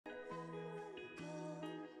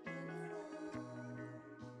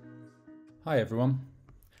Hi everyone.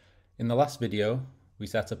 In the last video, we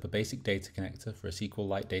set up a basic data connector for a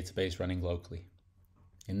SQLite database running locally.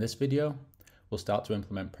 In this video, we'll start to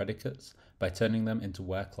implement predicates by turning them into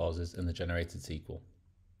where clauses in the generated SQL.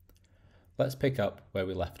 Let's pick up where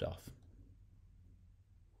we left off.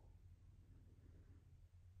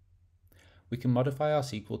 We can modify our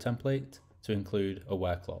SQL template to include a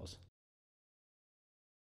where clause.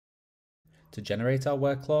 To generate our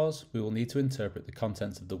where clause, we will need to interpret the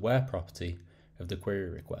contents of the where property of the query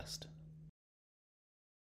request.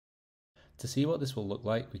 To see what this will look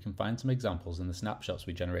like, we can find some examples in the snapshots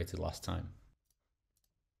we generated last time.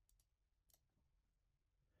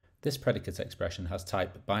 This predicate expression has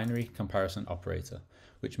type binary comparison operator,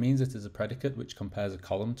 which means it is a predicate which compares a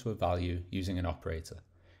column to a value using an operator,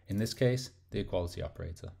 in this case, the equality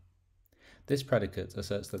operator. This predicate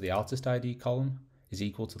asserts that the artist ID column is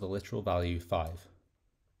equal to the literal value 5.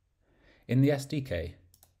 In the SDK,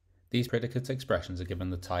 these predicate expressions are given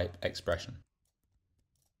the type expression.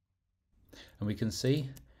 And we can see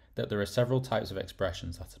that there are several types of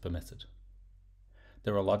expressions that are permitted.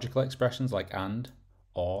 There are logical expressions like and,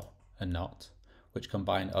 or, and not, which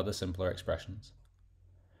combine other simpler expressions.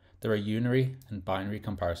 There are unary and binary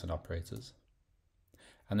comparison operators.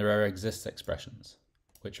 And there are exists expressions,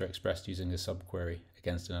 which are expressed using a subquery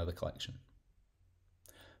against another collection.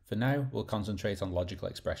 For now, we'll concentrate on logical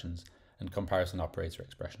expressions and comparison operator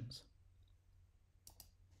expressions.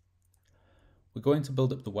 We're going to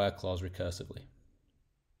build up the where clause recursively,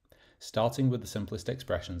 starting with the simplest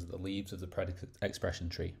expressions at the leaves of the predicate expression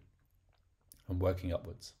tree and working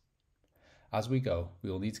upwards. As we go,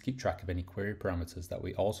 we will need to keep track of any query parameters that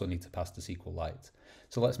we also need to pass to SQLite,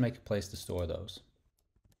 so let's make a place to store those.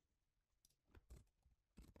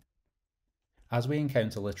 As we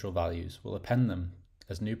encounter literal values, we'll append them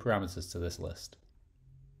as new parameters to this list.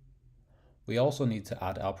 We also need to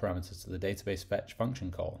add our parameters to the database fetch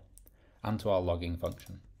function call and to our logging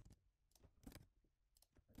function.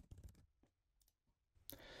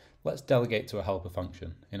 Let's delegate to a helper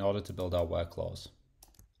function in order to build our where clause.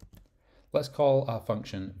 Let's call our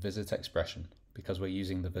function visitExpression because we're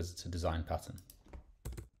using the visitor design pattern.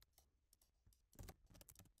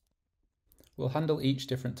 We'll handle each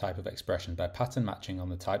different type of expression by pattern matching on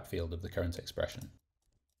the type field of the current expression.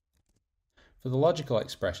 For the logical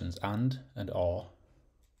expressions and or,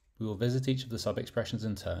 we will visit each of the sub-expressions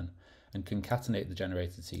in turn and concatenate the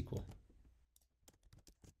generated SQL.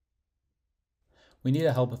 We need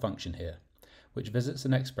a helper function here, which visits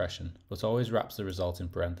an expression but always wraps the result in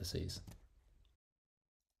parentheses.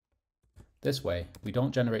 This way, we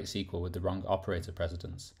don't generate SQL with the wrong operator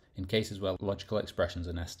precedence in cases where logical expressions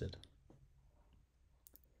are nested.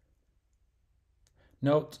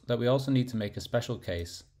 Note that we also need to make a special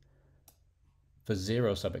case for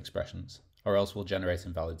 0 sub-expressions, or else we'll generate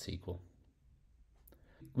invalid SQL.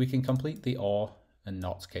 We can complete the or and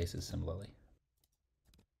not cases similarly.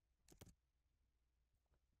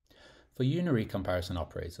 For unary comparison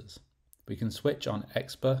operators, we can switch on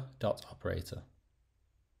expa.operator.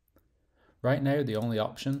 Right now, the only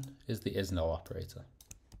option is the isNull operator.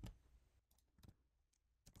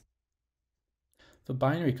 For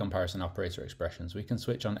binary comparison operator expressions, we can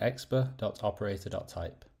switch on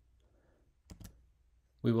expa.operator.type.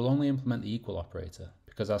 We will only implement the equal operator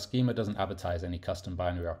because our schema doesn't advertise any custom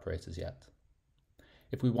binary operators yet.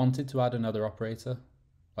 If we wanted to add another operator,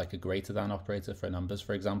 like a greater than operator for numbers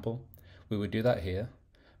for example, we would do that here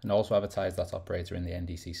and also advertise that operator in the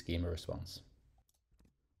NDC schema response.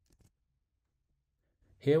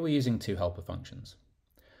 Here we're using two helper functions.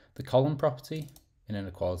 The column property in an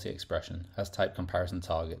equality expression has type comparison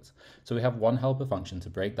target, so we have one helper function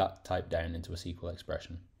to break that type down into a SQL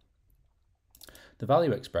expression. The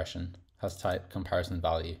value expression has type comparison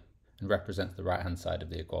value and represents the right hand side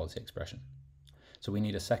of the equality expression. So we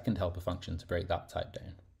need a second helper function to break that type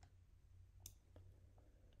down.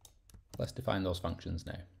 Let's define those functions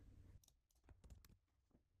now.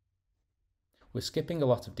 We're skipping a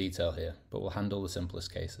lot of detail here, but we'll handle the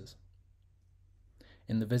simplest cases.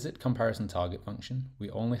 In the visit comparison target function,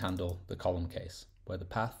 we only handle the column case, where the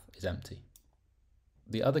path is empty.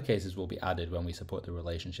 The other cases will be added when we support the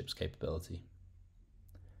relationships capability.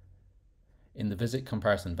 In the visit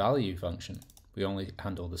comparison value function, we only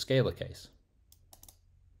handle the scalar case,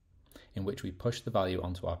 in which we push the value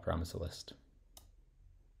onto our parameter list.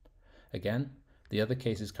 Again, the other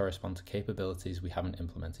cases correspond to capabilities we haven't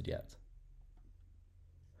implemented yet.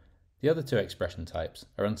 The other two expression types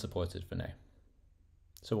are unsupported for now,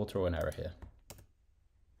 so we'll throw an error here.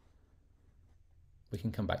 We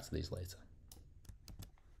can come back to these later.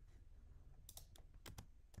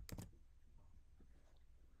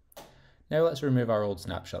 Now let's remove our old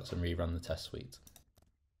snapshots and rerun the test suite.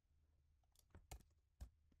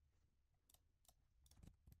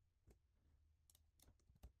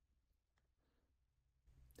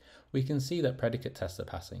 We can see that predicate tests are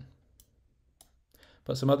passing,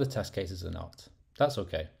 but some other test cases are not. That's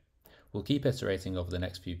okay. We'll keep iterating over the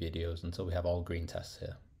next few videos until we have all green tests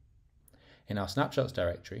here. In our snapshots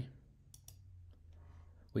directory,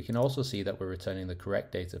 we can also see that we're returning the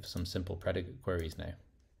correct data for some simple predicate queries now.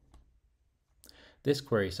 This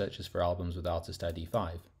query searches for albums with artist ID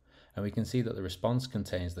 5, and we can see that the response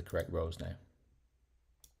contains the correct rows now.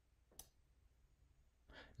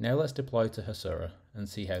 Now let's deploy to Hasura and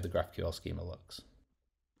see how the GraphQL schema looks.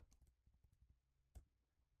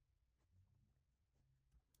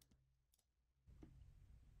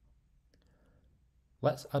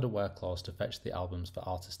 Let's add a where clause to fetch the albums for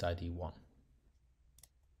artist ID 1.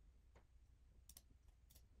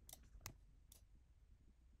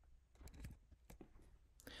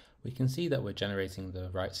 We can see that we're generating the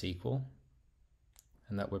right SQL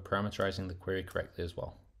and that we're parameterizing the query correctly as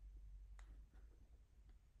well.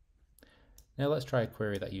 Now let's try a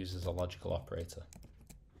query that uses a logical operator.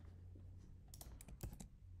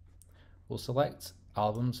 We'll select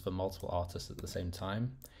albums for multiple artists at the same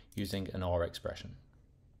time using an OR expression.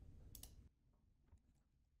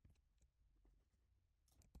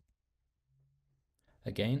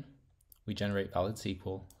 Again, we generate valid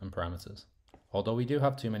SQL and parameters, although we do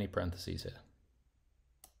have too many parentheses here.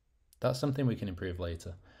 That's something we can improve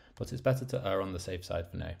later, but it's better to err on the safe side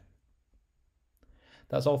for now.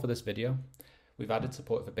 That's all for this video. We've added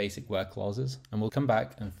support for basic where clauses, and we'll come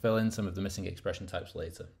back and fill in some of the missing expression types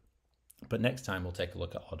later. But next time we'll take a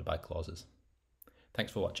look at order by clauses.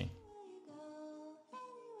 Thanks for watching.